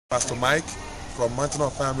Pastor Mike from Mountain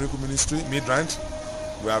of Fire Miracle Ministry, Midrand.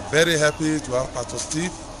 We are very happy to have Pastor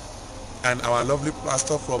Steve and our lovely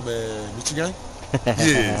pastor from Michigan.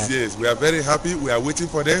 Yes, we are very happy. We are waiting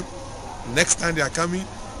for them. Next time they are coming,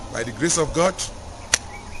 by the grace of God,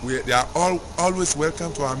 they are always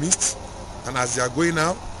welcome to our midst. And as they are going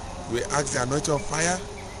out, we ask the anointing of fire,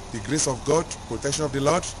 the grace of God, protection of the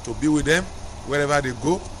Lord to be with them wherever they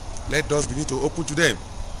go. Let doors begin to open to them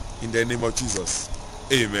in the name of Jesus.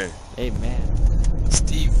 Amen. Amen.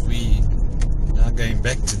 Steve, we now going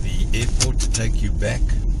back to the airport to take you back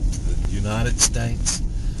to the United States.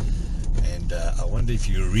 And I wonder if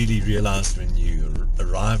you really realized when you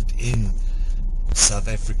arrived in South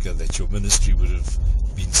Africa that your ministry would have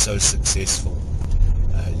been so successful.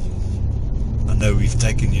 I know we've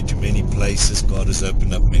taken you to many places. God has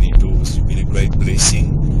opened up many doors. You've been a great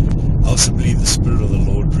blessing. I also believe the Spirit of the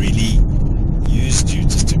Lord really used you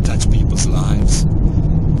just to touch people's lives.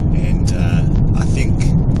 And I think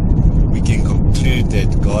we can conclude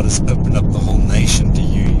that God has opened up the whole nation to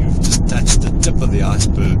you. You've just touched the tip of the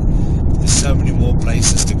iceberg. There's so many more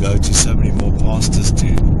places to go to, so many more pastors to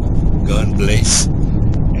go and bless.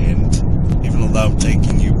 And even although I'm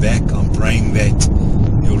taking you back, I'm praying that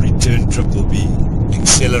your return trip will be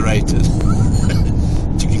accelerated.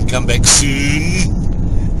 You can come back soon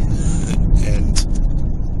and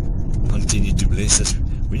continue to bless us.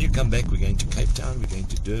 When you come back, we're going to Cape Town, we're going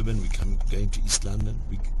to Durban, we're going to East London,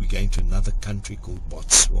 we're going to another country called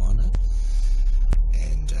Botswana.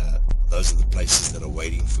 And those are the places that are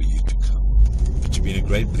waiting for you to come. But you've been a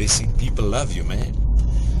great blessing. People love you, man.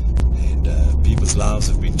 And people's lives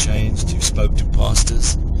have been changed. You spoke to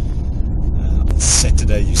pastors. On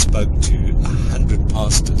Saturday you spoke to 100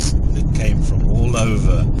 pastors that came from all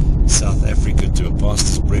over South Africa to a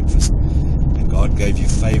pastor's breakfast. And God gave you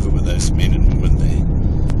favor with those men and women there.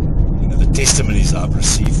 The testimonies I've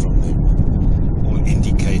received from them all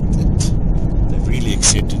indicate that they've really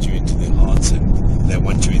accepted you into their hearts and they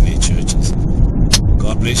want you in their churches.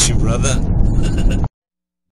 God bless you, brother.